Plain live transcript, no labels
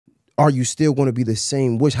are you still going to be the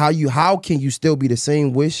same Wish? How can you still be the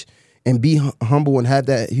same Wish and be humble and have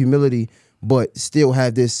that humility, but still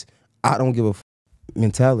have this I don't give a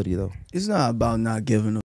mentality though? It's not about not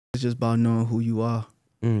giving a it's just about knowing who you are.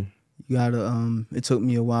 You gotta it took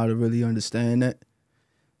me a while to really understand that.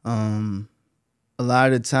 A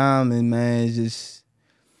lot of the time, and man, it's just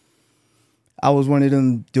I was one of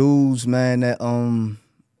them dudes, man, that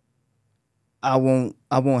I won't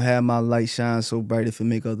have my light shine so bright if it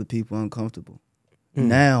make other people uncomfortable.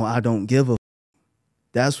 Now I don't give a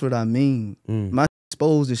that's what I mean. My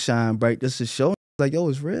supposed to shine bright just to show like, yo,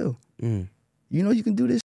 it's real. You know you can do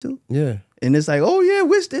this too. Yeah. And it's like, oh yeah,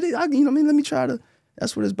 Wish did it. You know what I mean? Let me try to.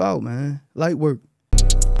 That's what it's about, man. Light work.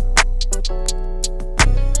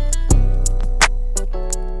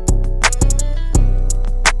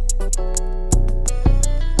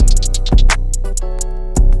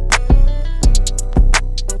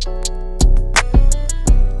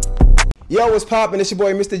 Yo, what's poppin'? It's your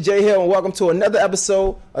boy, Mr. J Hill, and welcome to another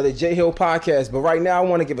episode of the J Hill Podcast. But right now, I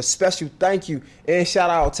want to give a special thank you and shout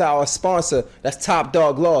out to our sponsor, that's Top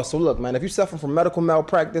Dog Law. So look, man, if you're suffering from medical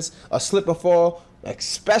malpractice, a slip and fall,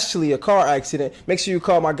 especially a car accident, make sure you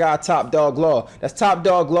call my guy Top Dog Law. That's Top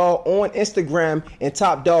Dog Law on Instagram and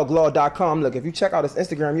topdoglaw.com. Look, if you check out his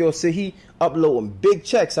Instagram, you'll see he uploading big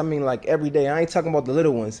checks. I mean, like every day. I ain't talking about the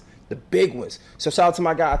little ones. The big ones. So shout out to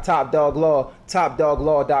my guy, Top Dog Law,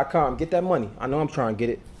 topdoglaw.com. Get that money. I know I'm trying to get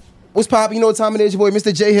it. What's poppin'? You know what time it is, your boy,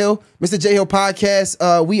 Mr. J Hill. Mr. J Hill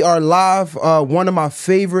Podcast. We are live. One of my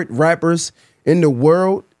favorite rappers in the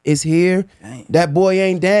world is here. Dang. That boy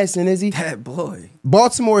ain't dancing, is he? That boy.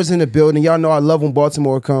 Baltimore is in the building. Y'all know I love when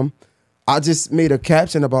Baltimore come. I just made a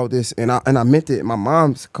caption about this, and I meant it. My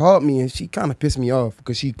mom's called me, and she kind of pissed me off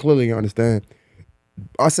because she clearly understand.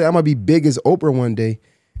 I said I'm going to be big as Oprah one day.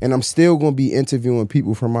 And I'm still going to be interviewing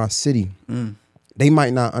people from my city. They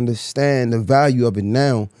might not understand the value of it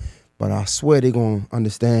now, but I swear they're going to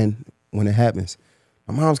understand when it happens.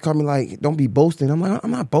 My mom's called me like, don't be boasting. I'm like, I'm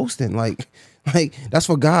not boasting. Like that's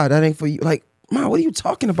for God. That ain't for you. Like, Mom, what are you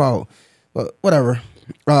talking about? But whatever.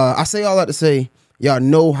 I say all that to say, y'all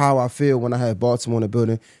know how I feel when I have Baltimore in the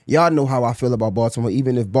building. Y'all know how I feel about Baltimore.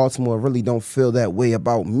 Even if Baltimore really don't feel that way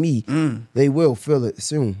about me, they will feel it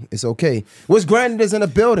soon. It's okay. What's Granted is in the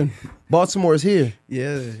building. Baltimore is here.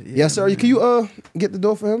 Yeah. Yes, sir. Can you get the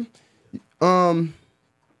door for him?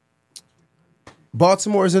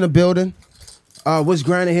 Baltimore is in the building. What's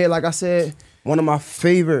Granted here? Like I said, one of my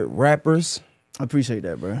favorite rappers. I appreciate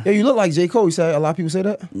that, bro. Yeah, you look like J. Cole. You say a lot of people say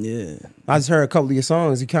that? Yeah. I just heard a couple of your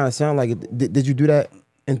songs. You kind of sound like it. Did you do that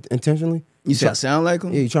intentionally? You say I sound like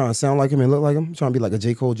him? Yeah, you trying to sound like him and look like him? You trying to be like a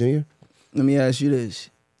J. Cole Jr.? Let me ask you this.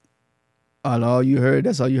 All you heard,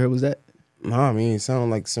 that's all you heard was that? Nah, I mean, it sounded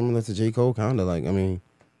like similar to J. Cole, kind of like, I mean.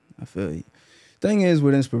 I feel you. Thing is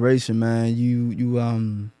with inspiration, man, you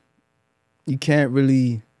can't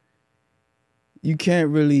really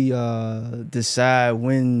decide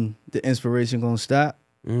when the inspiration gonna stop.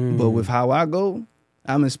 But with how I go,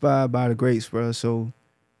 I'm inspired by the greats, bro. So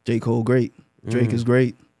J. Cole great, Drake is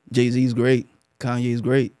great, Jay-Z's great, Kanye's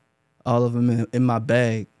great. All of them in my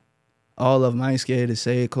bag. All of them, I ain't scared to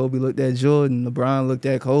say it. Kobe looked at Jordan, LeBron looked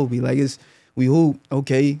at Kobe. Like we hoop,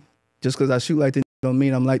 okay. Just because I shoot like this don't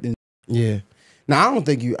mean I'm like this. Yeah. Now, I don't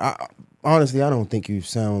think you, honestly, I don't think you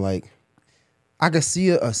sound like, I could see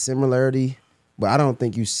a similarity, but I don't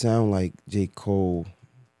think you sound like J. Cole.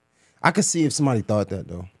 I could see if somebody thought that,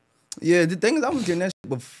 though. Yeah, the thing is, I was getting that shit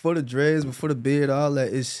before the dreads, before the beard, all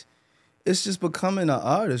that. It's just becoming an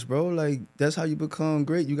artist, bro. Like, that's how you become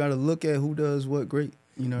great. You got to look at who does what great.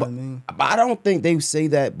 You know what I mean? But I don't think they say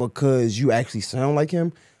that because you actually sound like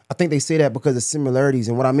him. I think they say that because of similarities.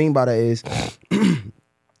 And what I mean by that is,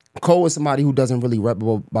 Cole is somebody who doesn't really rap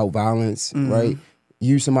about violence, right?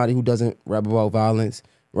 You somebody who doesn't rap about violence,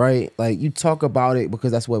 right? Like, you talk about it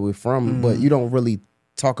because that's where we're from, but you don't really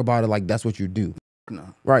talk about it like that's what you do.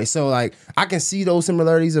 No. Right, so like, I can see those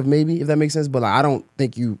similarities of maybe, if that makes sense, but like, I don't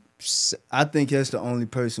think you... I think that's the only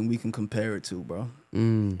person we can compare it to, bro.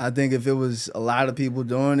 I think if it was a lot of people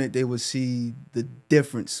doing it, they would see the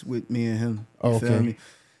difference with me and him. You feel me?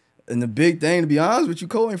 And the big thing, to be honest with you,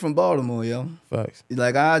 Cole ain't from Baltimore, yo. Facts.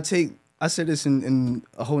 Like, I said this in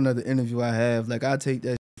a whole nother interview I have, like, I take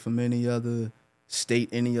that shit from any other state,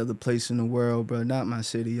 any other place in the world, bro, not my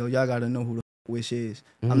city, yo. Y'all gotta know who the Wish is.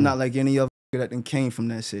 I'm not like any other that done came from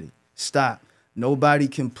that city. Stop. Nobody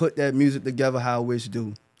can put that music together how Wish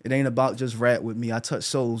do. It ain't about just rap with me. I touch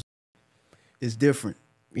souls. It's different.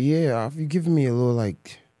 Yeah, you're giving me a little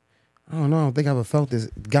like, I don't know. I don't think I ever felt this.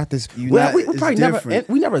 Got this. We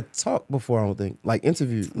probably never talked before. I don't think like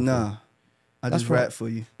interviewed. Nah, I just rap for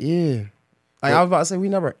you. Yeah, Like, I was about to say, we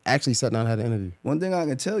never actually sat down and had an interview. One thing I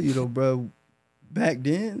can tell you though, bro, back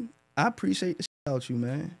then, I appreciate the shit out you,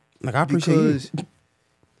 man. Like, I appreciate because you.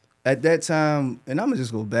 at that time, and I'm gonna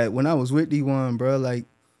just go back, when I was with D1, bro, like,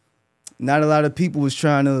 not a lot of people was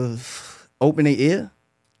trying to open their ear.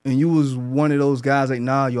 And you was one of those guys like,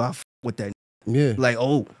 nah, yo, I f with that. Yeah. Like,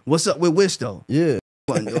 oh, what's up with Wish though? Yeah.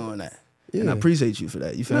 Wasn't doing that. Yeah. And I appreciate you for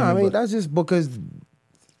that. You feel me? I mean, that's just because,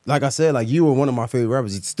 like I said, like, you were one of my favorite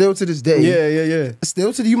rappers. Still to this day. Yeah.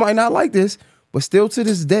 Still to, you might not like this, but still to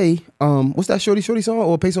this day, what's that Shorty song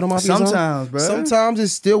or Peso de Mafia song? Sometimes, bro. Sometimes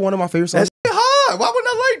it's still one of my favorite songs. That's hard. Why wouldn't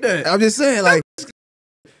I like that? I'm just saying, like,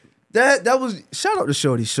 that was, shout out to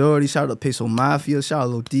Shorty, shout out to Peso Mafia, shout out to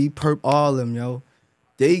Lil D, Perp, all of them, yo.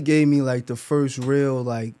 They gave me like the first real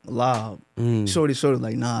like lob. Shorty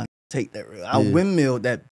like, nah, take that real. I windmilled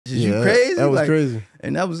that. Is you crazy? That was like, crazy.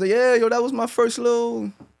 And that was like, yeah, yo, that was my first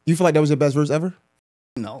little. You feel like that was your best verse ever?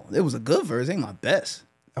 No, it was a good verse. It ain't my best.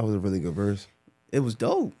 That was a really good verse. It was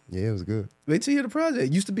dope. Yeah, it was good. Wait till you hear the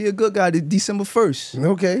project. Used to be a good guy. December 1st.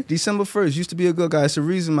 Okay. December 1st. Used to be a good guy. It's the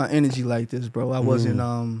reason my energy like this, bro. I wasn't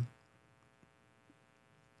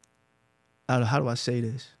how do I say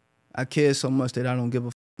this? I care so much that I don't give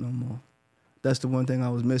a no more. That's the one thing I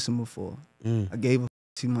was missing before. I gave a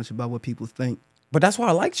too much about what people think. But that's why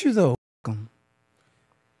I liked you though.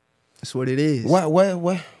 That's what it is.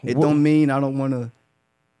 What? It don't mean I don't want to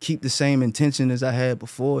keep the same intention as I had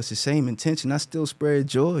before. It's the same intention. I still spread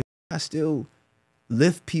joy. I still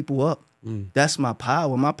lift people up. That's my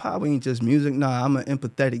power. My power ain't just music. Nah, I'm an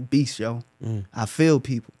empathetic beast, yo. I feel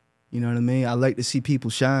people. You know what I mean? I like to see people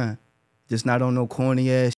shine. Just not on no corny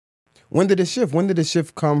ass. When did it shift? When did the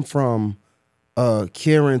shift come from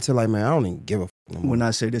caring to like, man, I don't even give a fuck no more? When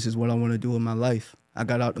I say this is what I want to do in my life. I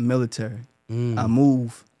got out the military. I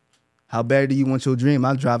move. How bad do you want your dream?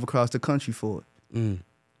 I drive across the country for it.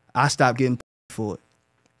 I stopped getting for it.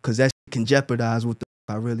 Because that can jeopardize what the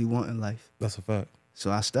I really want in life. That's a fact.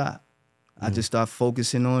 So I stopped. I just start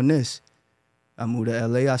focusing on this. I moved to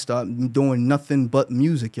LA. I started doing nothing but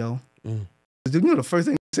music, yo. You know the first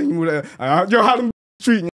thing you move to LA, yo, how them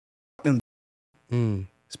treating them?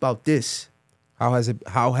 It's about this. How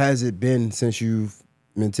has it been since you've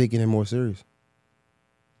been taking it more serious?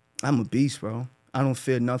 I'm a beast, bro. I don't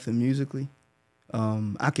fear nothing musically.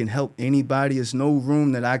 I can help anybody. There's no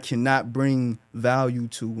room that I cannot bring value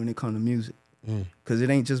to when it comes to music. Because it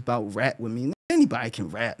ain't just about rap with me. Anybody can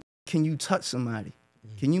rap. Can you touch somebody?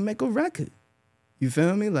 Can you make a record? You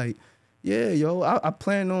feel me? Like, yeah, yo, I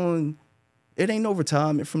plan on, it ain't no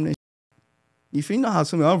retirement from this. You feel, you know how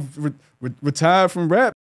some I'm retired from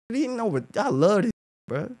rap. You know, I love it,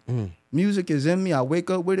 bro. Music is in me. I wake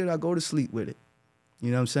up with it. I go to sleep with it.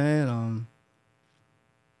 You know what I'm saying?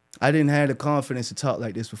 I didn't have the confidence to talk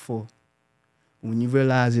like this before. When you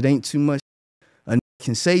realize it ain't too much a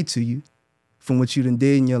can say to you from what you done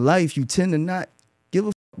did in your life, you tend to not give a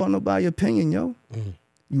fuck about nobody's opinion, yo.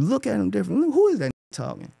 You look at them different. Who is that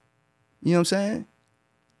talking? You know what I'm saying?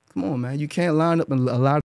 Come on, man. You can't line up a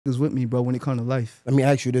lot of niggas with me, bro, when it comes to life. Let me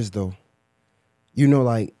ask you this, though. You know,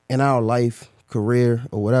 like, in our life, career,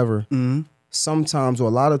 or whatever, sometimes or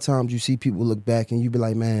a lot of times you see people look back and you be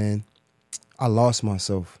like, man, I lost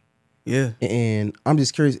myself. Yeah. And I'm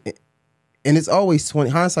just curious. And it's always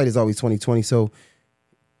hindsight is always 20/20. So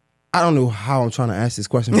I don't know how I'm trying to ask this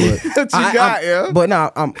question, but but now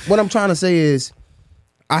what I'm trying to say is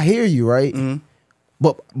I hear you, right?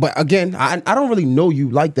 But again, I don't really know you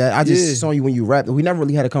like that. I just saw you when you rap. We never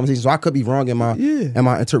really had a conversation, so I could be wrong in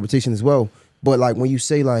my interpretation as well. But like when you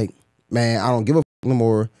say like, man, I don't give a fuck no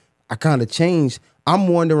more, I kind of changed. I'm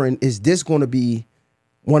wondering, is this going to be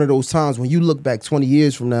one of those times when you look back 20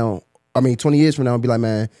 years from now and be like,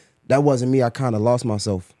 man, that wasn't me. I kind of lost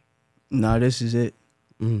myself. Nah, this is it.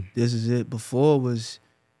 This is it. Before was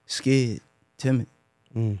scared, timid.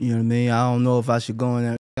 You know what I mean? I don't know if I should go in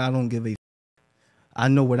there. I don't give a. I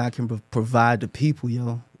know what I can provide to people,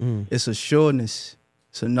 yo. It's a sureness.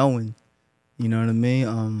 It's a knowing. You know what I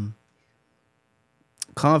mean?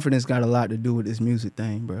 Confidence got a lot to do with this music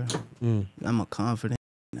thing, bro. I'm a confident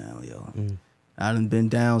now, yo. I done been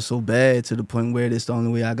down so bad to the point where this the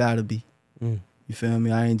only way I gotta be. You feel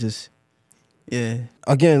me? I ain't just,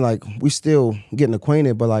 Again, like, we still getting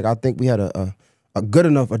acquainted, but like, I think we had a good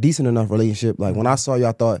enough, a decent enough relationship. Like, when I saw you,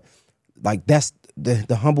 I thought, like, that's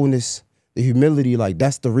the humbleness, the humility, like,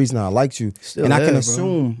 that's the reason I liked you. Still and I can bro.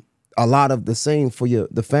 assume a lot of the same for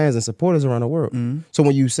the fans and supporters around the world. So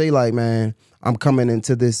when you say like, man, I'm coming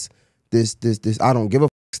into this I don't give a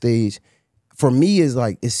fuck stage, for me is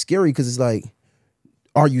like, it's scary because it's like,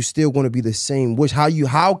 are you still going to be the same Wish?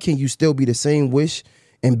 How can you still be the same Wish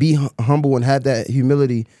and be humble and have that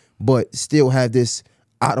humility, but still have this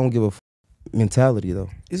I don't give a mentality though.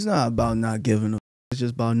 It's not about not giving a it's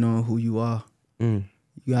just about knowing who you are. Mm.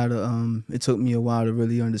 You gotta it took me a while to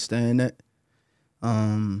really understand that.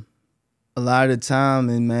 A lot of the time,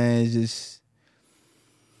 and man, it's just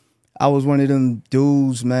I was one of them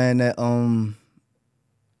dudes, man, that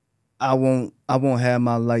I won't have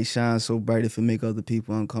my light shine so bright if it make other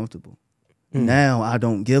people uncomfortable. Now I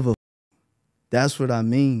don't give a that's what I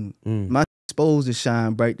mean. My supposed to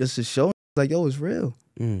shine bright just to show like, yo, it's real.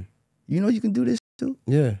 You know you can do this too.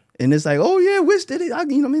 Yeah. And it's like, oh yeah, Wish did it. You know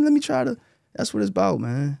what I mean? Let me try to. That's what it's about,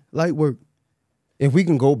 man. Light work. If we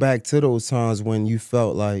can go back to those times when you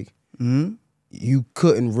felt like you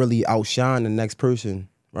couldn't really outshine the next person,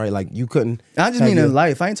 right? Like you couldn't. I just mean in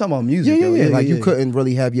life. I ain't talking about music. Yeah. Like you couldn't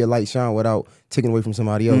really have your light shine without taking away from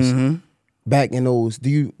somebody else. Back in those,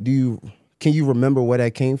 can you remember where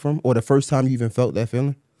that came from, or the first time you even felt that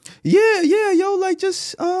feeling? Yeah, yo, like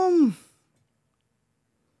just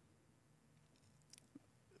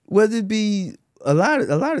whether it be a lot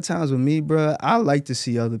of times with me, bro, I like to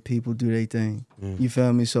see other people do their thing. You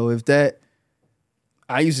feel me? So if that,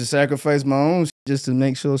 I used to sacrifice my own just to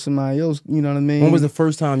make sure somebody else, you know what I mean? When was the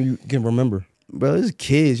first time you can remember? Bro, this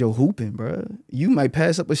kids, yo, hooping, bro. You might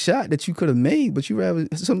pass up a shot that you could have made, but you rather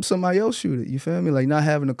somebody else shoot it. You feel me? Like not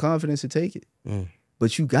having the confidence to take it.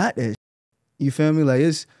 But you got that. You feel me? Like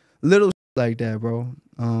it's little like that, bro.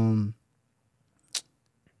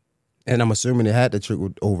 And I'm assuming it had to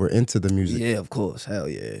trickle over into the music. Yeah, of course. Hell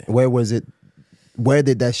yeah. Where was it? Where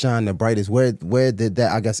did that shine the brightest? Where did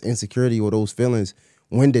that, I guess, insecurity or those feelings,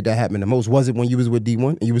 when did that happen the most? Was it when you was with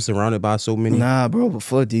D1 and you were surrounded by so many? Nah, bro,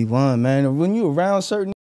 before D1, man. When you around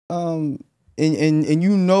certain and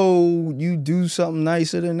you know you do something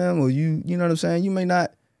nicer than them, or you know what I'm saying? You may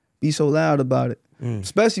not be so loud about it.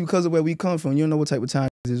 Especially because of where we come from. You don't know what type of time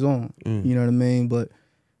is on. You know what I mean? But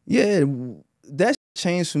yeah, that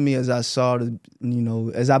changed for me as I saw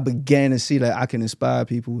as I began to see that I can inspire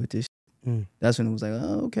people with this. That's when it was like,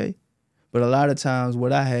 oh, okay. But a lot of times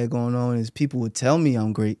what I had going on is people would tell me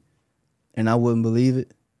I'm great and I wouldn't believe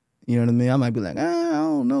it. You know what I mean? I might be like, I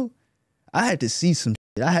don't know. I had to see some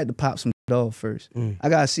shit. I had to pop some shit off first. I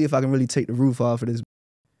got to see if I can really take the roof off of this.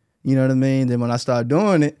 You know what I mean? Then when I started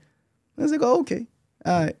doing it, I was like, oh, okay.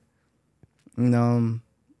 All right. And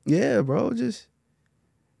yeah, bro, just,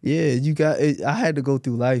 yeah, you got it. I had to go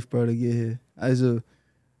through life, bro, to get here.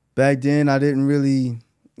 Back then, I didn't really,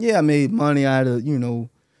 I made money. I had a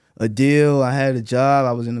deal. I had a job.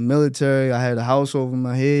 I was in the military. I had a house over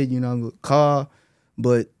my head, a car.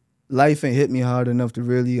 But life ain't hit me hard enough to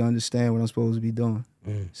really understand what I'm supposed to be doing.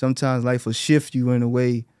 Sometimes life will shift you in a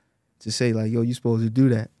way to say, like, yo, you're supposed to do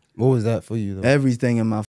that. What was that for you, though? Everything in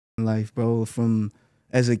my life, bro. From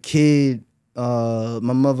as a kid, my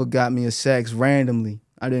mother got me a sax randomly.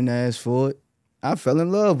 I didn't ask for it. I fell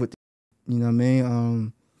in love with it. You know what I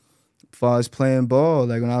mean? As far as playing ball,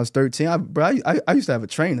 like when I was 13, I used to have a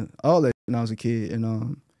trainer, all that when I was a kid.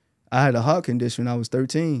 And I had a heart condition when I was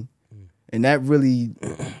 13. And that really,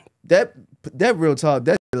 that real talk,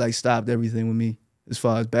 that like stopped everything with me as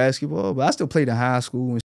far as basketball. But I still played in high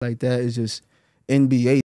school and shit like that. It's just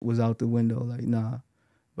NBA was out the window, like, nah.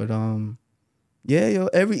 But yeah, yo,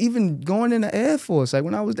 even going in the Air Force, like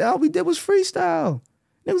when I was there, all we did was freestyle.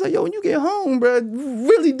 It was like, yo, when you get home, bro,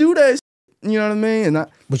 really do that shit. You know what I mean?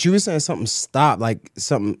 But you were saying something stopped, like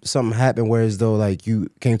something happened where as though like you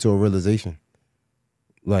came to a realization.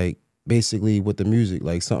 Like basically with the music,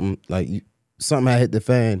 like something had hit the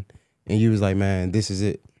fan and you was like, man, this is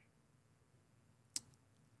it.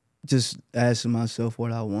 Just asking myself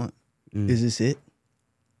what I want. Is this it?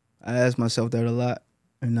 I ask myself that a lot.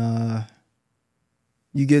 And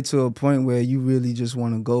you get to a point where you really just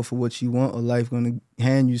want to go for what you want, or life going to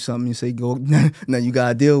hand you something and say, go, now you got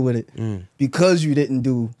to deal with it. Because you didn't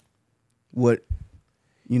do what,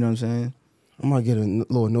 you know what I'm saying? I might get a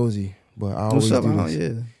little nosy, but I always What's up, do this.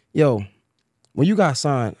 Yeah. Yo, when you got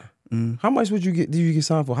signed, how much did you get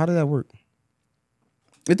signed for? How did that work?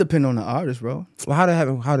 It depends on the artist, bro. Well, how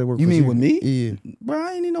did it work? You mean with me? Yeah. Bro,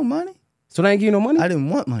 I ain't need no money. So they ain't give you no money? I didn't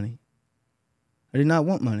want money. I did not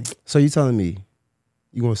want money. So you telling me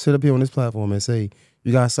you gonna sit up here on this platform and say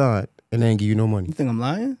you got signed and they ain't give you no money? You think I'm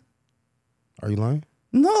lying? Are you lying?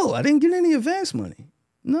 No, I didn't get any advance money.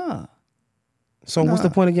 Nah. So what's the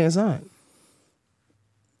point of getting signed?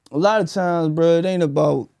 A lot of times, bro, it ain't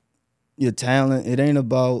about your talent. It ain't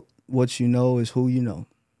about what you know. It's who you know.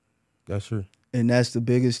 That's true. And that's the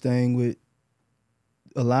biggest thing with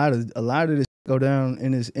a lot of this go down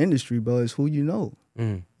in this industry, bro. Is who you know.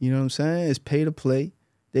 You know what I'm saying? It's pay to play.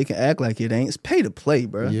 they can act like it ain't. It's pay to play,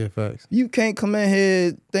 bro. Yeah, facts. You can't come in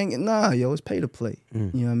here thinking, nah, yo, it's pay to play.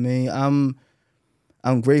 You know what I mean?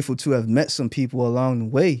 I'm grateful to have met some people along the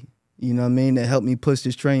way, you know what I mean, that helped me push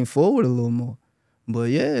this train forward a little more. But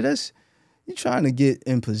yeah, you trying to get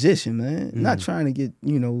in position, man. Not trying to get,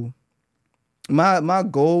 you know, my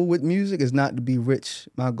goal with music is not to be rich.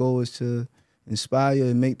 My goal is to inspire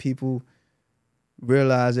and make people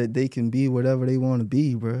realize that they can be whatever they want to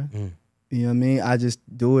be, bro. You know what I mean? I just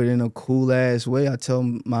do it in a cool ass way. I tell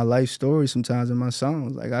my life story sometimes in my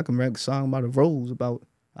songs. Like I can write a song about a rose, about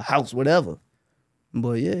a house, whatever.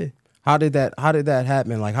 But yeah. How did that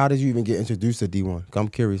happen? Like, how did you even get introduced to D1? I'm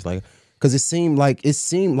curious, like, because it seemed like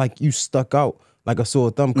you stuck out like a sore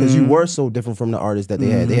thumb because you were so different from the artists that they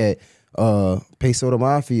had. They had Peso the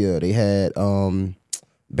Mafia. They had Band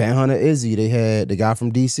Hunter Izzy. They had the guy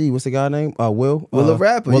from DC. What's the guy name? Will the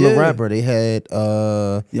Rapper. Will the Rapper. They had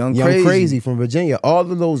Young Crazy from Virginia. All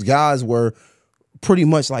of those guys were pretty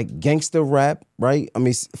much like gangster rap, right? I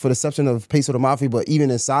mean, for the exception of Peso the Mafia, but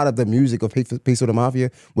even inside of the music of Peso the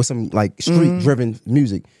Mafia was some like street-driven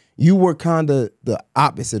music. You were kind of the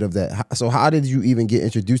opposite of that. So how did you even get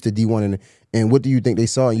introduced to D1, and what do you think they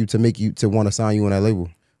saw in you to make you to want to sign you on that label?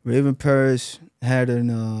 Raven Parish had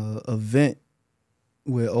an event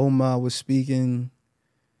where Omar was speaking,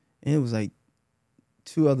 and it was like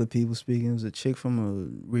 2 other people speaking. It was a chick from a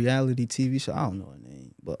reality TV show. I don't know her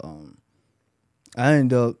name, but I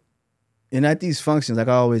ended up, and at these functions, like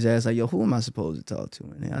I always ask, like, yo, who am I supposed to talk to?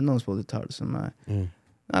 And I know I'm supposed to talk to somebody.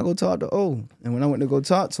 I go talk to O. And when I went to go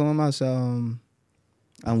talk to him, I said, I'm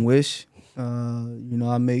Wish. You know,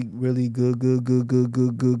 I make really good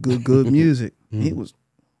music. He was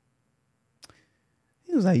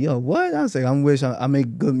like, yo, what? I was like, I'm Wish. I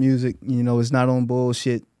make good music. You know, it's not on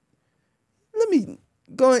bullshit. Let me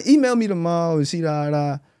go and email me tomorrow and see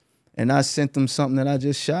da. And I sent them something that I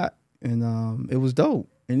just shot. And it was dope.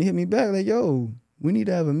 And he hit me back like, yo, we need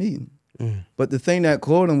to have a meeting. But the thing that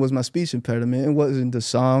caught him was my speech impediment. It wasn't the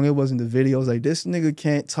song. It wasn't the video. It was like, this nigga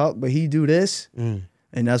can't talk, but he do this. And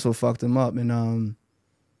that's what fucked him up. And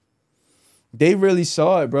they really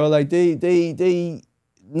saw it, bro. Like they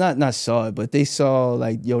not saw it, but they saw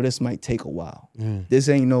like, yo, this might take a while. This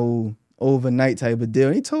ain't no overnight type of deal.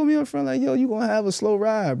 And he told me up front, like, yo, you gonna have a slow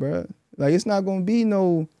ride, bro. Like, it's not gonna be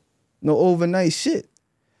no overnight shit.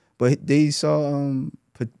 But they saw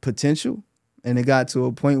potential. And it got to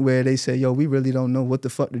a point where they said, yo, we really don't know what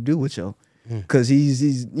the fuck to do with yo. Because he's,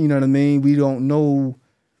 you know what I mean? We don't know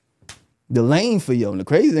the lane for yo. And the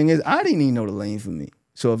crazy thing is, I didn't even know the lane for me.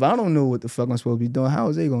 So if I don't know what the fuck I'm supposed to be doing, how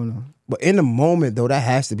is they going to know? But in the moment, though, that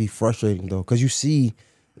has to be frustrating, though. Because you see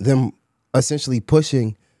them essentially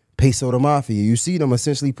pushing Peso the Mafia. You see them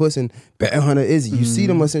essentially pushing Band Hunter Izzy. You see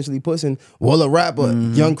them essentially pushing Willa Rapper,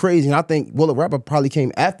 Young Crazy. And I think Willa Rapper probably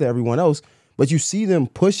came after everyone else. But you see them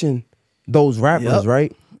pushing those rappers,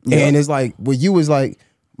 right? And it's like, well, you was like,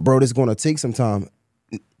 bro, this is gonna take some time.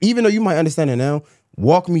 Even though you might understand it now,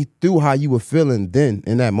 walk me through how you were feeling then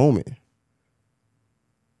in that moment.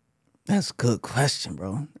 That's a good question,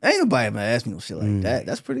 bro. Ain't nobody ever asked me no shit like that.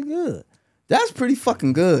 That's pretty good. That's pretty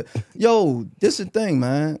fucking good. Yo, this is the thing,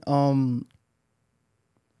 man. I'm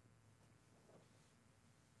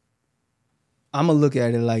gonna look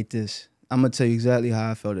at it like this. I'm gonna tell you exactly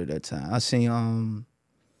how I felt at that time. I seen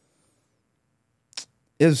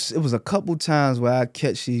it was a couple times where I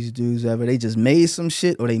catch these dudes ever they just made some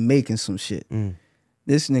shit or they making some shit.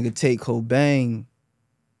 This nigga Tate Cobain,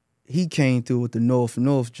 he came through with the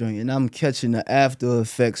North joint, and I'm catching the after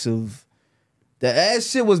effects of that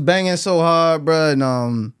shit was banging so hard, bro.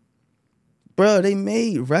 And bro, they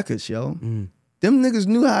made records, yo. Them niggas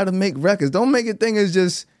knew how to make records. Don't make it think it's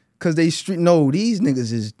just cause they street. No, these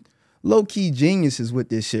niggas is low-key geniuses with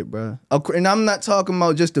this shit, bro. And I'm not talking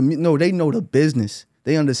about just no, they know the business.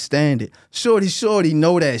 They understand it. Shorty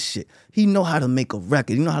know that shit. He know how to make a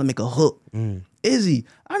record. He know how to make a hook. Izzy,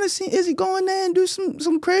 I done seen Izzy go in there and do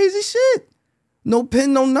some crazy shit. No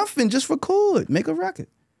pen, no nothing, just record, make a record.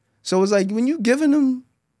 So it's like when you giving them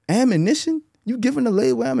ammunition, you giving the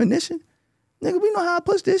label ammunition, nigga, we know how to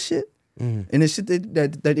push this shit. And it's shit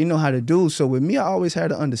that they know how to do. So with me, I always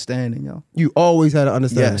had an understanding, yo. You always had an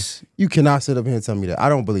understanding? Yes. You cannot sit up here and tell me that. I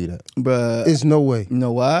don't believe that. Bruh. There's no way. You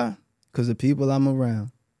know why? Because the people I'm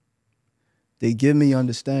around, they give me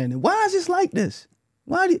understanding. Why is this like this?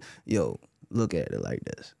 Yo, look at it like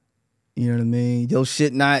this. You know what I mean? Yo,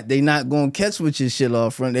 shit they not gonna catch with your shit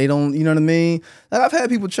off front. They don't, you know what I mean? Like I've had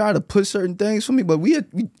people try to put certain things for me, but we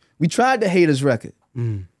tried the Haters record.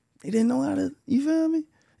 They didn't know how to, you feel me?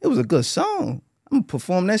 It was a good song. I'm gonna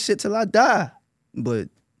perform that shit till I die. But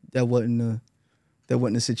that wasn't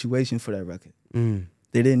the situation for that record.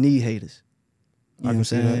 They didn't need haters. You know what I'm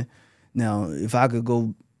see that. saying? Now, if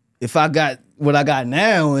I got what I got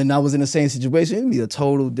now and I was in the same situation, it'd be a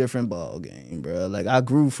total different ball game, bro. Like, I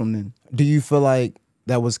grew from then. Do you feel like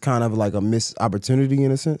that was kind of like a missed opportunity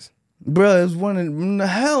in a sense? Bro, it was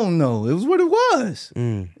hell no. It was what it was.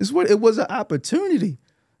 It was an opportunity.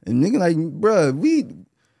 And nigga, like, bro,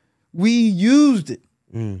 we used it.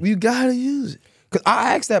 We gotta use it. Cause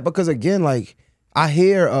I asked that because again, like, I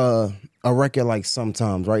hear a record like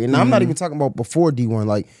sometimes, right? And I'm not even talking about before D1.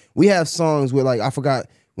 Like, we have songs where, like, I forgot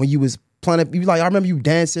when you was playing, you like, I remember you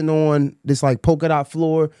dancing on this like polka dot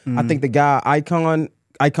floor. I think the guy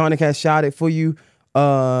Iconic has shot it for you.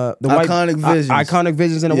 The Iconic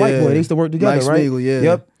Visions and the White Boy. They used to work together, Mike right? Smeagol, yeah.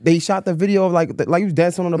 Yep. They shot the video of like you was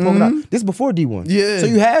dancing on the polka dot. This is before D1. Yeah. So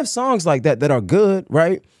you have songs like that are good,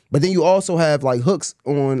 right? But then you also have like hooks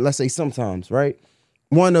on, let's say, Sometimes, right?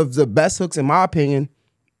 One of the best hooks in my opinion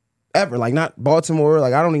ever. Like, not Baltimore.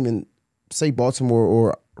 Like, I don't even say Baltimore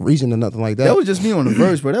or region or nothing like that. That was just me on the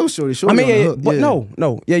verse, bro. That was shorty I mean, on the yeah, hook. but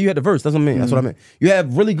no. Yeah, you had the verse. That's what I mean. That's what I meant. You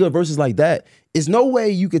have really good verses like that. There's no way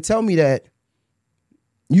you could tell me that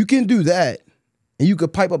you can do that and you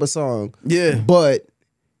could pipe up a song. Yeah. But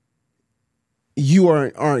you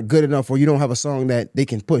aren't good enough, or you don't have a song that they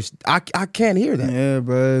can push. I can't hear that. Yeah,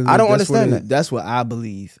 bro. I don't understand that. That's what I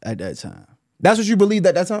believe at that time. That's what you believed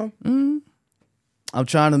at that time? I've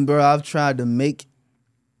tried to make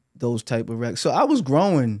those type of records. So I was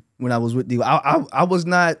growing when I was with you. I was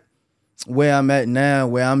not where I'm at now,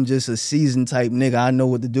 where I'm just a seasoned type nigga. I know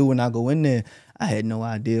what to do when I go in there. I had no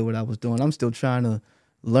idea what I was doing. I'm still trying to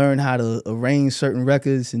learn how to arrange certain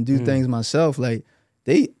records and do things myself. Like,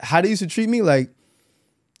 how they used to treat me, like,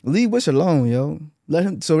 leave Wish alone, yo. Let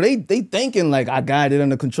him. So they thinking like I got it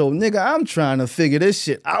under control. Nigga, I'm trying to figure this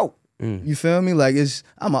shit out. You feel me? Like,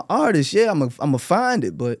 I'm an artist. Yeah, I'm a find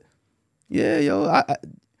it. But yeah, yo, I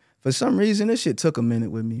for some reason this shit took a minute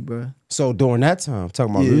with me, bro. So during that time,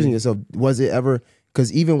 talking about losing yourself, was it ever,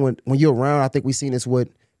 because even when you're around, I think we seen this with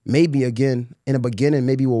maybe again in the beginning,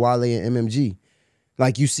 maybe with Wale and MMG.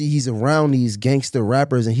 Like, you see he's around these gangster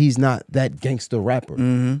rappers and he's not that gangster rapper,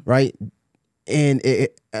 right? And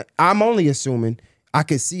I'm only assuming, I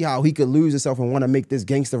could see how he could lose himself and want to make this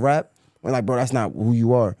gangster rap. I'm like, bro, that's not who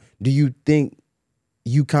you are. Do you think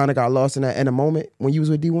you kind of got lost in that in a moment when you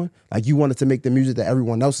was with D1? Like, you wanted to make the music that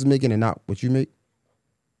everyone else is making and not what you make?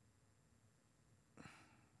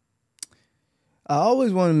 I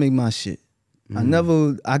always want to make my shit.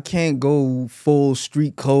 I can't go full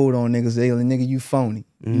street code on niggas. They like, nigga, you phony.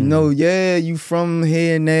 You know, yeah, you from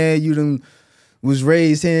here and there. You done was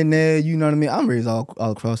raised here and there. You know what I mean? I'm raised all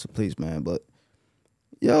across the place, man. But,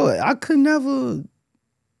 yo, I could never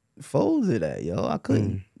fold to that, yo. I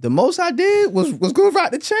couldn't. The most I did was go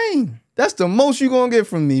rock the chain. That's the most you gonna get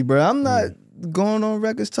from me, bro. I'm not going on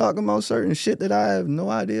records talking about certain shit that I have no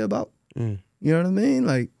idea about. You know what I mean?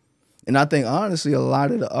 Like, and I think honestly, a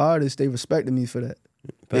lot of the artists, they respected me for that.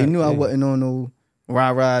 They knew I wasn't on no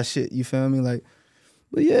rah-rah shit, you feel me? Like,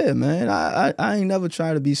 but yeah, man, I ain't never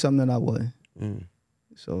tried to be something that I wasn't.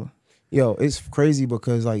 So, yo, it's crazy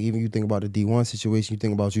because, like, even you think about the D1 situation, you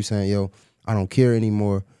think about you saying, yo, I don't care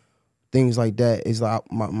anymore. Things like that. It's like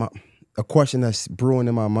a question that's brewing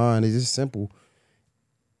in my mind is just simple.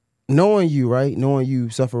 Knowing you, right? Knowing you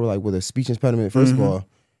suffer like with a speech impediment, first of all,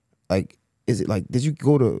 like, is it like, did you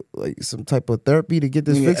go to like some type of therapy to get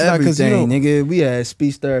this fixed? Everything, nigga. We had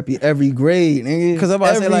speech therapy every grade, nigga. Because I'm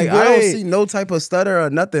about to say, like, I don't see no type of stutter or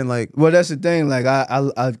nothing. Like, well, that's the thing. Like,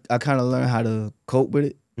 I kind of learned how to cope with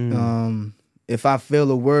it. If I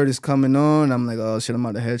feel a word is coming on, I'm like, oh shit, I'm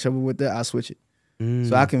about to have trouble with that. I switch it.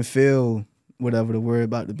 So I can feel whatever the word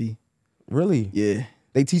about to be. Really? Yeah.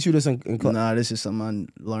 They teach you this in class? Nah, this is something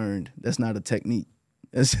I learned. That's not a technique.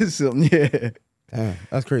 That's just something, yeah. Damn,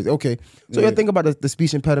 that's crazy. Okay. So you think about the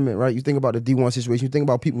speech impediment, right? You think about the D1 situation. You think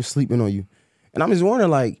about people sleeping on you. And I'm just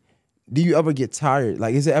wondering, like, do you ever get tired?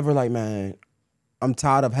 Like, is it ever like, man, I'm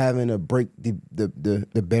tired of having to break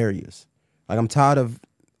the barriers. Like, I'm tired of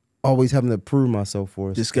always having to prove myself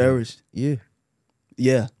for us. Discouraged? Yeah.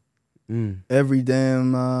 Yeah. Every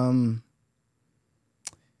damn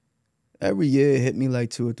every year it hit me like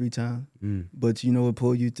 2 or 3 times. But you know what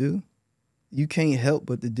pulled you through? You can't help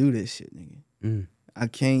but to do this shit, nigga. I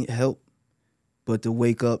can't help but to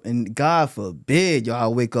wake up, and God forbid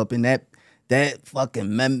y'all wake up in that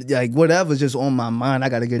fucking like whatever's just on my mind, I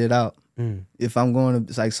gotta get it out. If I'm going to,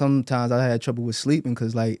 it's like sometimes I had trouble with sleeping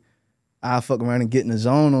because like I fuck around and get in the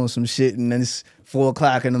zone on some shit, and then it's 4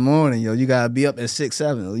 o'clock in the morning, yo. You gotta be up at 6,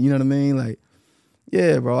 7. You know what I mean? Like,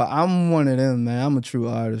 yeah, bro. I'm one of them, man. I'm a true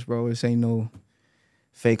artist, bro. This ain't no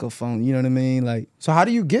fake or phone. You know what I mean? Like, so how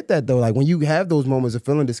do you get that though? Like when you have those moments of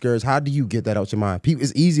feeling discouraged, how do you get that out your mind? People,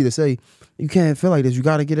 it's easy to say you can't feel like this. You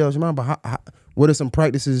got to get it out your mind. But what are some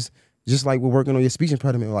practices? Just like we're working on your speech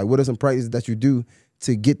impediment, like what are some practices that you do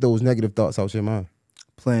to get those negative thoughts out your mind?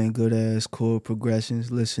 playing good ass chord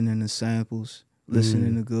progressions, listening to samples,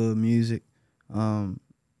 listening to good music,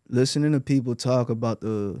 listening to people talk about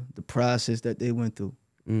the process that they went through.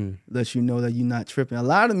 Lets you know that you're not tripping. A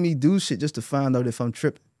lot of me do shit just to find out if I'm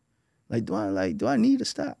tripping. Like, do I need to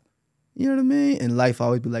stop? You know what I mean? And life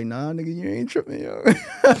always be like, nah, nigga, you ain't tripping, yo.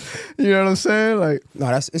 You know what I'm saying? Like, no,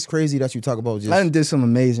 it's crazy that you talk about just. I done did some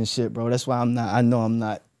amazing shit, bro. That's why I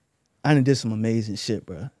done did some amazing shit,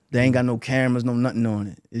 bro. They ain't got no cameras, no nothing on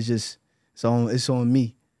it. It's just, it's on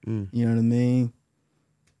me. You know what I mean?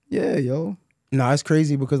 Yeah, yo. No, it's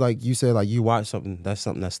crazy because like you said, like you watch something that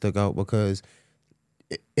stuck out because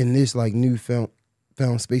in this like new found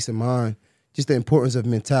space of mind, just the importance of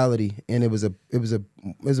mentality. And it was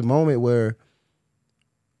a moment where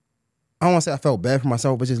I don't want to say I felt bad for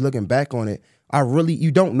myself, but just looking back on it,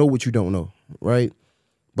 you don't know what you don't know, right?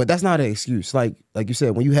 But that's not an excuse. Like you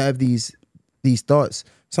said, when you have these thoughts,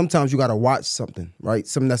 sometimes you got to watch something, right?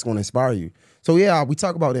 Something that's going to inspire you. So yeah, we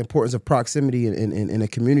talk about the importance of proximity in a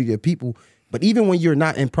community of people. But even when you're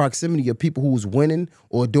not in proximity of people who's winning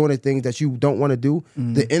or doing the things that you don't want to do,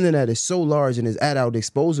 the internet is so large and is at our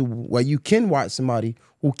disposal where you can watch somebody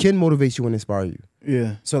who can motivate you and inspire you.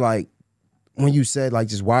 Yeah. So like when you said like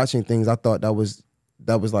just watching things, I thought that was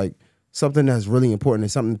like something that's really important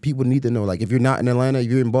and something people need to know. Like if you're not in Atlanta,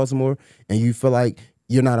 if you're in Baltimore and you feel like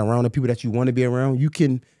you're not around the people that you want to be around, you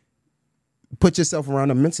can put yourself around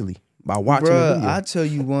them mentally by watching a video. I tell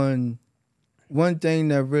you one thing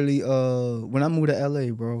that really, when I moved to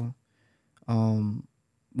LA, bro,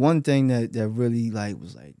 one thing that really like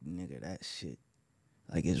was like, nigga, that shit,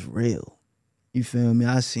 like it's real. You feel me?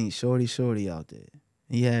 I seen Shorty out there.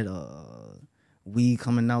 He had weed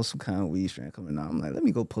coming out, some kind of weed strand coming out. I'm like, let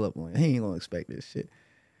me go pull up on it. He ain't gonna expect this shit.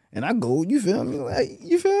 And I go, you feel me? Like,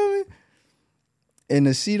 you feel me? And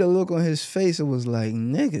to see the look on his face, it was like,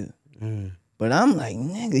 nigga. But I'm like,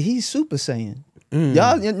 nigga, he's Super Saiyan.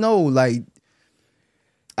 Y'all know, like,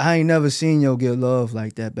 I ain't never seen yo get love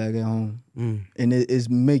like that back at home. And it's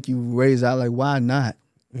make you raise out like, why not?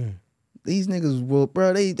 These niggas will,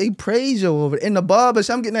 bro, they praise yo over it. In the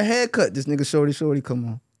barbershop, I'm getting a haircut. This nigga Shorty, come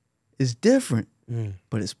on. It's different,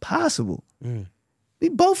 but it's possible. We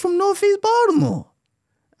both from Northeast Baltimore.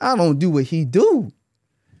 I don't do what he do.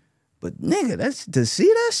 But nigga, that's to see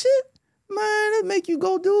that shit, man, it make you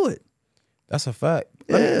go do it. That's a fact.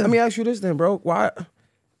 Yeah. Let me ask you this then, bro. Why,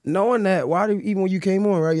 knowing that, even when you came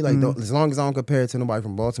on, right? You're like, as long as I don't compare it to nobody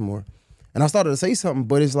from Baltimore. And I started to say something,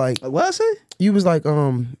 but it's like, what I say? You was like,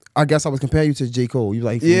 I guess I was comparing you to J. Cole. You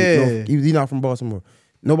like, you're not from Baltimore.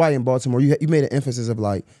 Nobody in Baltimore. You made an emphasis of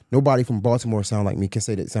like, nobody from Baltimore sound like me, can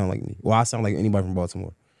say that sound like me. Well, I sound like anybody from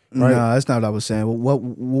Baltimore. Right? No, that's not what I was saying.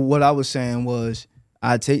 What I was saying was,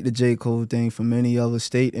 I take the J. Cole thing from any other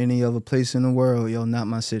state, any other place in the world, yo, not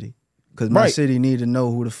my city. Because my city need to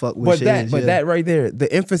know who the fuck which is. But that right there,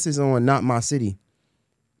 the emphasis on not my city.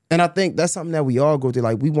 And I think that's something that we all go through.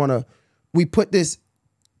 Like we put this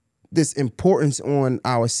importance on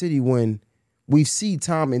our city when we see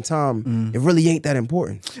time and time, it really ain't that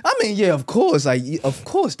important. I mean, yeah, of course. Like, of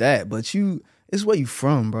course that, but it's where you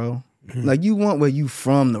from, bro. Like, you want where you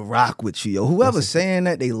from to rock with you, yo. Whoever's saying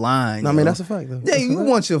that, they lying. I mean, that's a fact, though. Yeah, you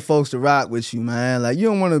want your folks to rock with you, man. Like, you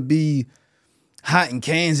don't want to be hot in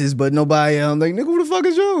Kansas, but nobody, like, nigga, who the fuck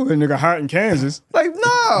is you? And nigga, hot in Kansas. Like,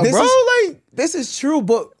 nah, bro. This is true,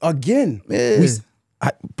 but again,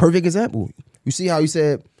 perfect example. You see how you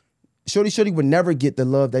said Shorty would never get the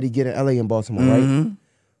love that he get in LA and Baltimore, right?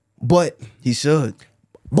 But he should.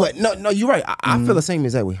 But no, you're right. I feel the same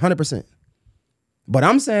exact way, 100%. But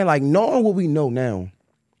I'm saying, like, knowing what we know now,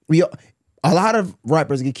 a lot of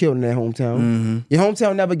rappers get killed in their hometown. Your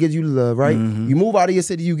hometown never gives you love, right? You move out of your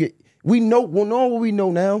city, knowing what we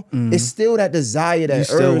know now, it's still that desire, that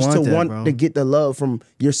urge to want to get the love from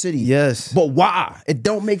your city. Yes. But why? It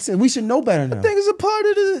don't make sense. We should know better now. I think it's a part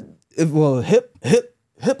of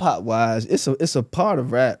hip hop wise, it's a part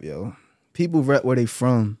of rap, yo. People rap where they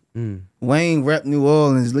from. Wayne rap New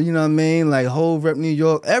Orleans, you know what I mean? Like, Hov rap New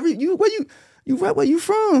York. You rap where you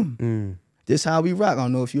from. This how we rock. I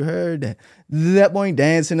don't know if you heard that. That boy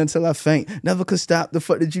dancing until I faint. Never could stop. The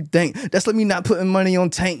fuck did you think? That's like me not putting money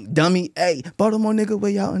on tank, dummy. Hey, Baltimore nigga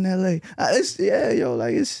way out in LA.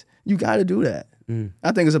 You gotta do that.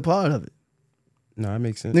 I think it's a part of it. No, that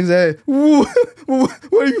makes sense. Niggas say,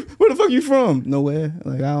 where the fuck you from? Nowhere.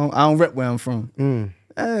 Like, I don't rep where I'm from.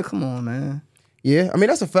 Come on, man. Yeah, I mean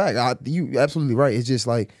that's a fact. You absolutely right. It's just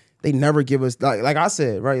like they never give us like I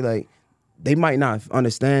said, right? Like they might not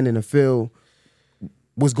understand and feel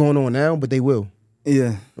what's going on now, but they will.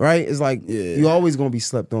 Yeah. Right? It's like you always gonna be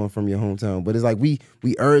slept on from your hometown. But it's like we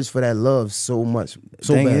urge for that love so much.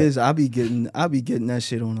 So Thing bad. is, I be getting that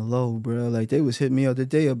shit on the low, bro. Like they was hitting me up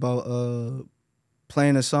today about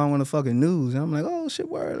playing a song on the fucking news. And I'm like, oh shit,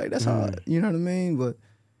 word. Like that's hard. You know what I mean? But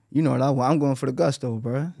you know what I want? I'm going for the gusto,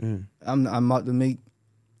 bro. I'm about to make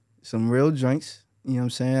some real drinks. You know what I'm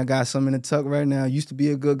saying? I got some in the tuck right now. Used to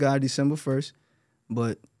be a good guy December 1st.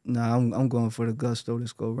 But nah, I'm going for the gusto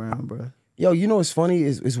this go round, bro. Yo, you know what's funny?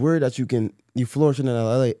 It's weird that you flourishing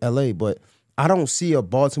in LA, but I don't see a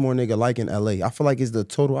Baltimore nigga liking LA. I feel like it's the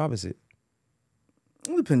total opposite.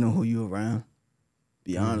 Depending on who you around.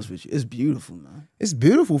 Be honest with you. It's beautiful, man. It's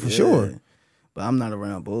beautiful for sure. But I'm not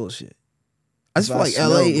around bullshit. I just feel like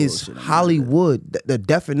LA is Hollywood. The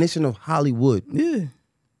definition of Hollywood. Yeah.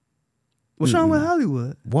 What's wrong with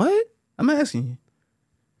Hollywood? What? I'm asking you.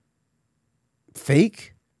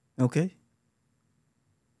 Fake? Okay.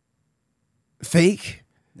 Fake?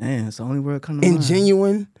 Man, it's the only word coming to mind.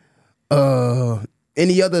 Ingenuine?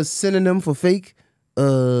 Any other synonym for fake? I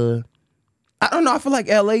don't know. I feel like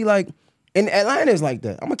LA, like, and Atlanta is like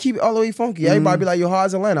that. I'm gonna keep it all the way funky. Everybody be like, yo,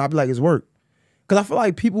 how's Atlanta? I'll be like, it's work. Cause I feel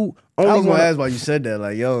like people only I was gonna ask why you said that.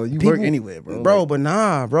 Like, yo, you work anywhere, bro. Bro, like, but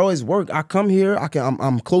nah, bro, it's work. I come here,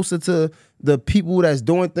 I'm closer to the people that's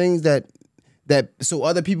doing things that so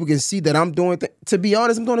other people can see that I'm doing. To be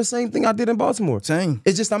honest, I'm doing the same thing I did in Baltimore. Same.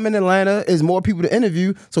 It's just I'm in Atlanta. There's more people to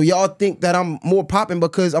interview, so y'all think that I'm more popping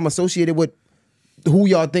because I'm associated with who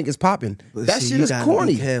y'all think is popping. That shit is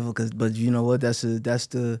corny. Be careful, but you know what?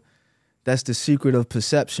 That's the secret of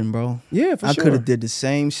perception, bro. Yeah, for sure. I could have did the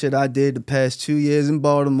same shit I did the past 2 years in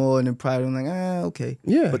Baltimore, and then probably I'm like, okay.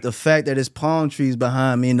 Yeah. But the fact that there's palm trees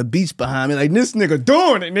behind me and the beach behind me, like this nigga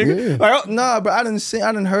doing it, nigga. Yeah. Like, nah, bro, I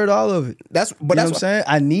didn't heard all of it. That's what I'm saying.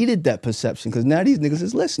 I needed that perception because now these niggas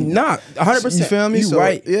is listening. Nah, 100%. You feel me? You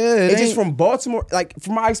right. Yeah. It's just from Baltimore, like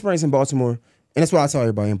from my experience in Baltimore, and that's what I tell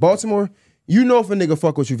everybody. In Baltimore, you know if a nigga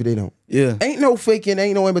fuck with you if they don't. Yeah. Ain't no faking,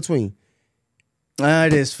 ain't no in between.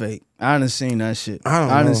 It is fake. I done seen that shit.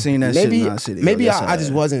 I done seen that shit in our city. Maybe I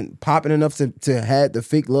just wasn't popping enough to had the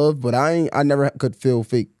fake love, but I never could feel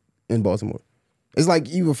fake in Baltimore. It's like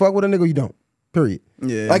you will fuck with a nigga or you don't. Period.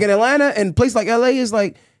 Yeah. Like in Atlanta and place like LA is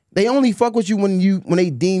like they only fuck with you when they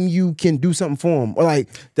deem you can do something for them. Or like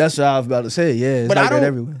that's what I was about to say. Yeah, it's but like that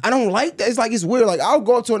everywhere. I don't like that. It's like it's weird. Like I'll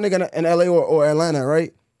go up to a nigga in LA or Atlanta,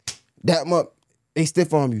 right? Dap them up, they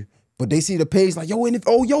stiff on you. But they see the page like, yo,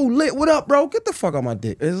 yo, lit, what up, bro? Get the fuck on my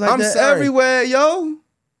dick. It's like that everywhere, yo.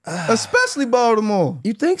 Especially Baltimore.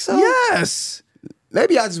 You think so? Yes.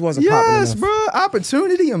 Maybe I just wasn't popping enough. Yes, bro.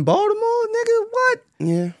 Opportunity in Baltimore, nigga. What?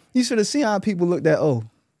 Yeah. You should have seen how people looked at,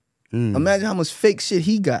 imagine how much fake shit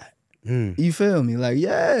he got. You feel me? Like,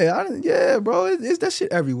 bro. It's that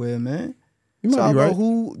shit everywhere, man. You might be right.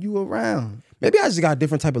 Who you around. Maybe I just got a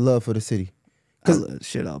different type of love for the city. I love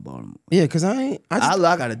shit out Baltimore. Yeah, cause I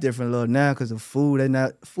got a different love now because of food.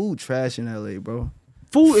 Food trash in LA, bro.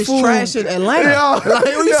 Food is trash in Atlanta. Yo, like,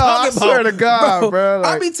 what you talking I about? swear to God, bro.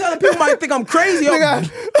 Like, I be telling people might think I'm crazy, yo.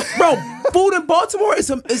 Bro, food in Baltimore is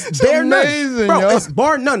bare amazing, none. Bro, yo. it's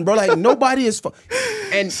bar none, bro. Like nobody is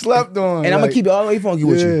and slept on. And I'm gonna keep it all the way funky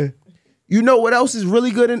with you. You know what else is really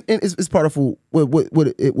good and it's part of food.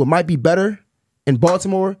 What might be better in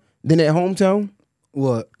Baltimore than at hometown?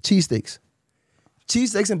 What? Cheesesteaks.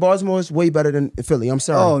 Cheesesteaks in Baltimore is way better than Philly. I'm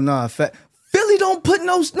sorry. Oh nah, Philly don't put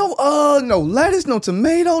no lettuce, no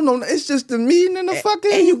tomato, no. It's just the meat and the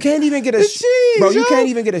fucking. And you can't even get cheese, bro. You can't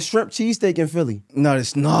even get a shrimp cheesesteak in Philly.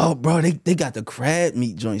 No, bro. They got the crab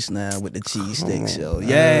meat joints now with the cheesesteaks, yo.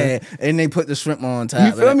 Yeah, and they put the shrimp on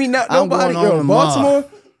top. You feel me? Nobody.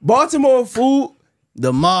 Baltimore food.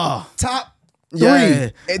 The mall top. 3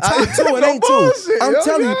 and top 2 it ain't bullshit, 2. I'm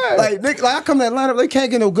telling you, like I come to Atlanta, they can't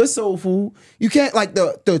get no good soul food. You can't like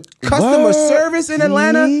the customer service in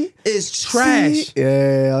Atlanta is trash.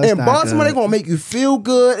 Yeah, in Baltimore they gonna make you feel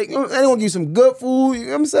good. They gonna give you some good food. You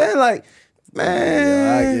know what I'm saying? Like,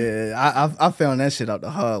 man, I found that shit out the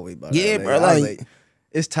hard way, bro. Yeah, bro. Like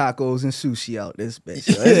it's tacos and sushi out this bitch.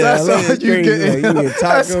 That's all you getting.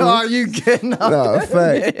 That's all you getting. Nah,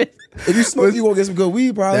 fact. If you smoke, you gonna get some good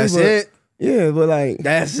weed, probably. That's it. Yeah, but like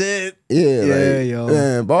that's it. Yeah, yo.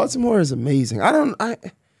 Man, Baltimore is amazing. I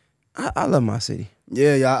love my city.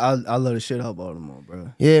 Yeah, I love the shit out of Baltimore,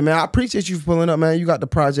 bro. Yeah, man. I appreciate you for pulling up, man. You got the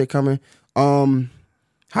project coming.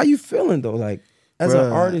 How you feeling though? Like as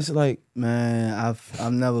an artist, like man,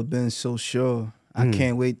 I've never been so sure. I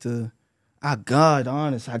can't wait to. I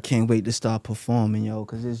can't wait to start performing, yo,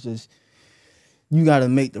 because it's just. You gotta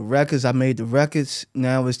make the records. I made the records.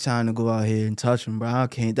 Now it's time to go out here and touch them, bro. I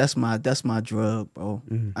can't. That's my drug, bro.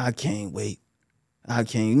 I can't wait. I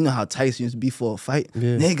can't. You know how Tyson used to be for a fight,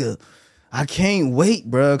 nigga. I can't wait,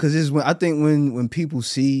 bro. Cause it's I think when people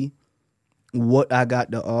see what I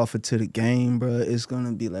got to offer to the game, bro, it's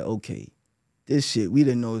gonna be like, okay, this shit we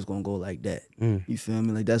didn't know it was gonna go like that. You feel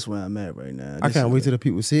me? Like that's where I'm at right now. I can't wait till the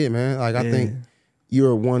people see it, man. Like I think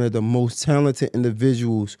you're one of the most talented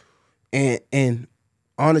individuals. And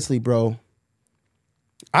honestly, bro,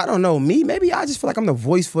 I don't know. Maybe I just feel like I'm the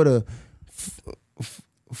voice for the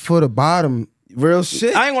bottom. Real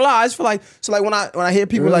shit. I ain't gonna lie. I just feel like when I hear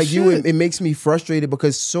people like you, it makes me frustrated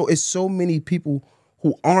because it's so many people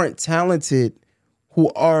who aren't talented,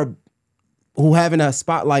 who having a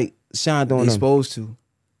spotlight shined on them. Supposed to.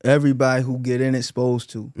 Everybody who get in it supposed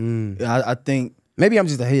to. I think. Maybe I'm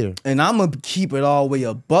just a hater. And I'm going to keep it all the way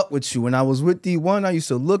a buck with you. When I was with D1, I used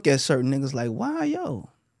to look at certain niggas like, why, yo?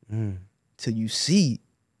 Till you see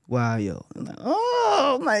why, yo. I'm like,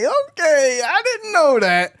 oh, I'm like, okay, I didn't know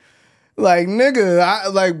that. Like,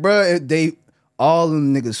 nigga, bro, all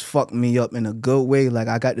them niggas fucked me up in a good way. Like,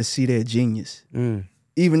 I got to see their genius.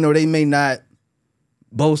 Even though they may not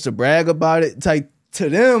boast or brag about it, like, to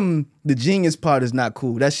them, the genius part is not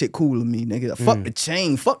cool. That shit cool to me, nigga. Fuck the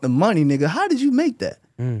chain, fuck the money, nigga. How did you make that?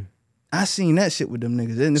 I seen that shit with them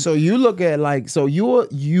niggas. And so you look at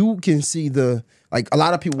you can see a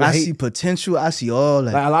lot of people. I see potential. I see all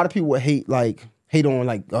that. Like, a lot of people would hate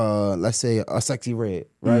on let's say a Sexy Red,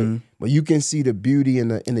 right? But you can see the beauty and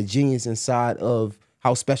the genius inside of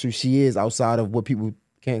how special she is outside of what people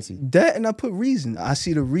can't see. That and I put reason. I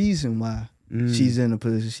see the reason why. She's in the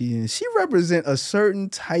position she's in. She represent a certain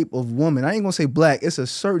type of woman. I ain't gonna say black. It's a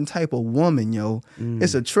certain type of woman, yo.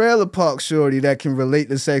 It's a trailer park shorty that can relate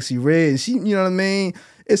to Sexy Red. She, you know what I mean?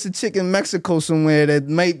 It's a chick in Mexico somewhere that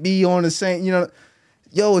might be on the same, you know.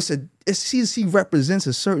 Yo, she represents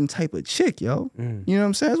a certain type of chick, yo. You know what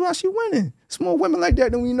I'm saying? That's why she winning. It's more women like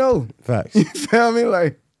that than we know. Facts. You feel me?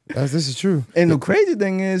 Like, this is true. And the crazy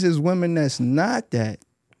thing is women that's not that,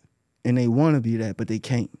 and they want to be that, but they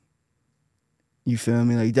can't. You feel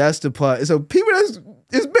me? Like, that's the part. So people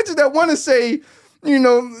it's bitches that want to say, you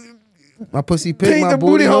know, my pussy pink, my the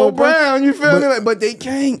booty hole brown. You feel me? Like, but they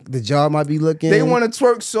can't. The job might be looking. They want to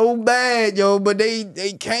twerk so bad, yo, but they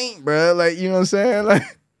can't, bro. Like, you know what I'm saying? Like,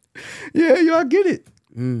 yeah, yo, I get it.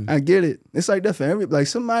 I get it. It's like that for everybody. Like,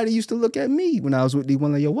 somebody used to look at me when I was with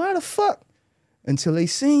D1, like, yo, why the fuck? Until they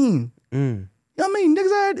seen. You know what I mean?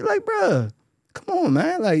 Niggas, I had like, bro, come on,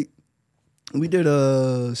 man. Like, we did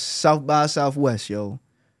a South by Southwest, yo,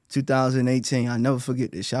 2018. I never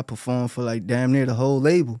forget this shit. I performed for like damn near the whole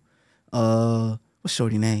label. What's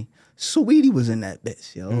shorty name? Sweetie was in that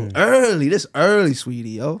bitch, yo. Early Sweetie,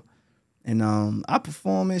 yo. And I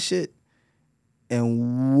performed and shit.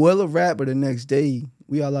 And Willa Rapper the next day,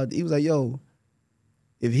 we all out. He was like, yo,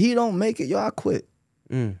 if he don't make it, yo, I quit.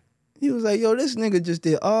 He was like, yo, this nigga just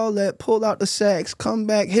did all that, pull out the sax, come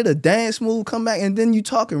back, hit a dance move, come back, and then you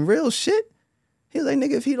talking real shit? He was like,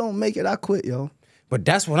 nigga, if he don't make it, I quit, yo. But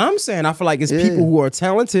that's what I'm saying. I feel like it's people who are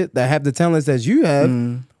talented, that have the talents that you have,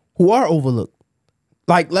 who are overlooked.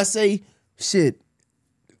 Like, let's say, shit,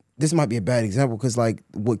 this might be a bad example because, like,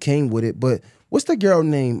 what came with it, but what's the girl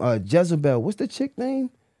name? Jezebel. What's the chick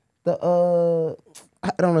name? I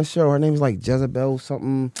don't know, show. Her name's like Jezebel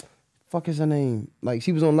something. Fuck is her name? Like,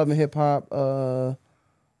 she was on Love and Hip Hop. I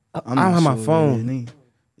don't have my phone.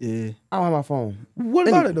 Yeah. I don't have my phone. What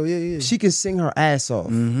about it though? Yeah. She can sing her ass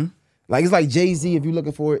off. Like, it's like Jay-Z if you're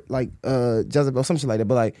looking for it, like Jezebel, some shit like that.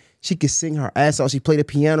 But like, she can sing her ass off. She played the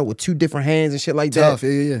piano with 2 different hands and shit like that. Tough,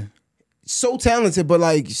 yeah. So talented, but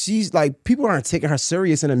like, she's like, people aren't taking her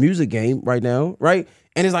serious in the music game right now, right?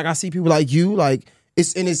 And it's like, I see people like you, like,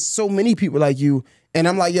 it's so many people like you. And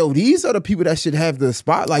I'm like, yo, these are the people that should have the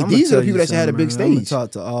spotlight. These are the people that should have a big stage. I'm gonna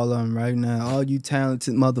talk to all of them right now. All you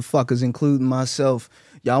talented motherfuckers, including myself.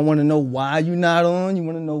 Y'all want to know why you not on? You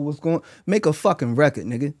want to know what's going on? Make a fucking record,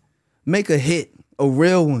 nigga. Make a hit. A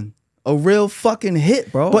real one. A real fucking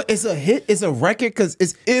hit, bro. But it's a hit. It's a record because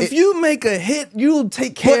it's... If you make a hit, you'll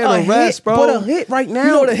take care of the rest, bro. But a hit right now...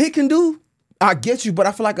 You know what a hit can do? I get you, but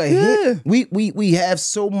I feel like a hit... We have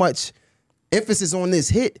so much emphasis on this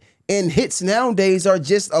hit. And hits nowadays are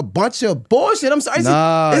just a bunch of bullshit. I'm sorry.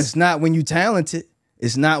 Nah, it's not when you talented.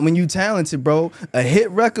 It's not when you talented, bro. A hit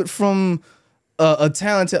record from a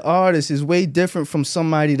talented artist is way different from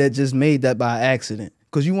somebody that just made that by accident.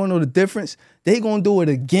 Because you want to know the difference? They going to do it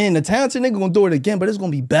again. The talented nigga going to do it again, but it's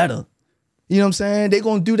going to be better. You know what I'm saying? They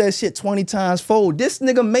going to do that shit 20 times fold. This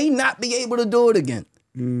nigga may not be able to do it again.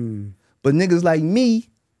 But niggas like me,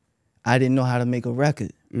 I didn't know how to make a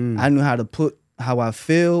record. I knew how to put how I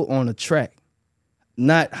feel on a track.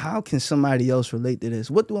 Not how can somebody else relate to this?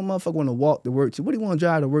 What do a motherfucker want to walk to work to? What do you want to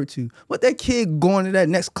drive to work to? What that kid going to that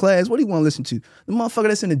next class, what do you want to listen to? The motherfucker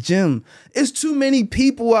that's in the gym. It's too many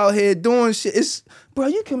people out here doing shit. Bro,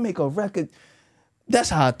 you can make a record. That's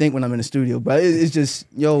how I think when I'm in the studio, bro. It's just,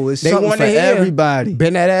 yo, it's something for everybody.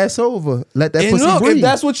 Bend that ass over. Let that and pussy look, breathe. if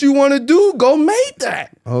that's what you want to do, go make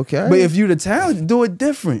that. Okay. But if you the talent, do it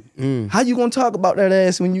different. How you gonna talk about that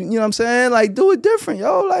ass when you know what I'm saying? Like, do it different,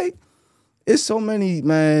 yo. Like, it's so many,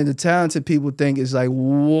 man, the talented people think it's like,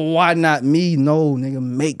 why not me? No, nigga,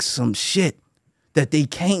 make some shit that they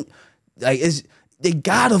can't, like, they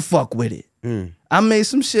gotta fuck with it. I made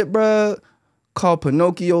some shit, bro, called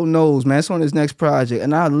Pinocchio Knows, man. It's on his next project.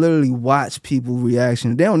 And I literally watch people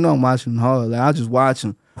reaction. They don't know I'm watching them hard. Like, I just watch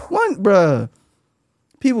them. Bruh,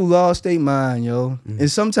 people lost their mind, yo. And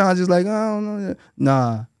sometimes it's like, I don't know.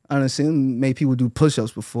 Nah, I done seen make people do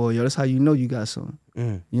push-ups before, yo. That's how you know you got something. You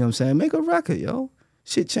know what I'm saying? Make a record, yo.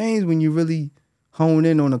 Shit changed when you really hone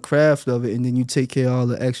in on the craft of it, and then you take care of all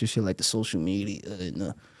the extra shit like the social media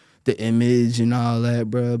and the image and all that,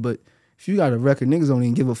 bro. But if you got a record, niggas don't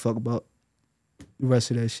even give a fuck about the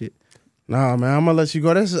rest of that shit. Nah, man, I'm gonna let you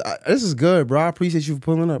go. This is good, bro. I appreciate you for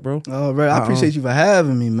pulling up, bro. All right, I appreciate you for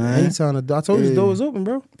having me, man. Anytime. I told you the door was open,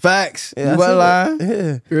 bro. Facts. Yeah, you wasn't lying.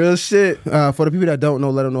 Yeah. Real shit. For the people that don't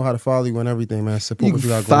know, let them know how to follow you and everything, man. Support You what you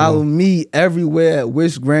got can going follow on. me everywhere at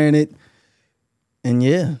Wish Granted. And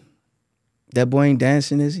yeah, that boy ain't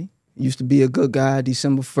dancing, is he? Used to be a good guy,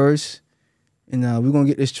 December 1st. And we're going to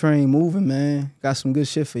get this train moving, man. Got some good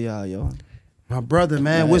shit for y'all, yo. My brother,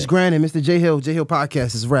 man. Wish Granted, Mr. J Hill. J Hill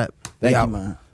Podcast is rap. Thank you, man.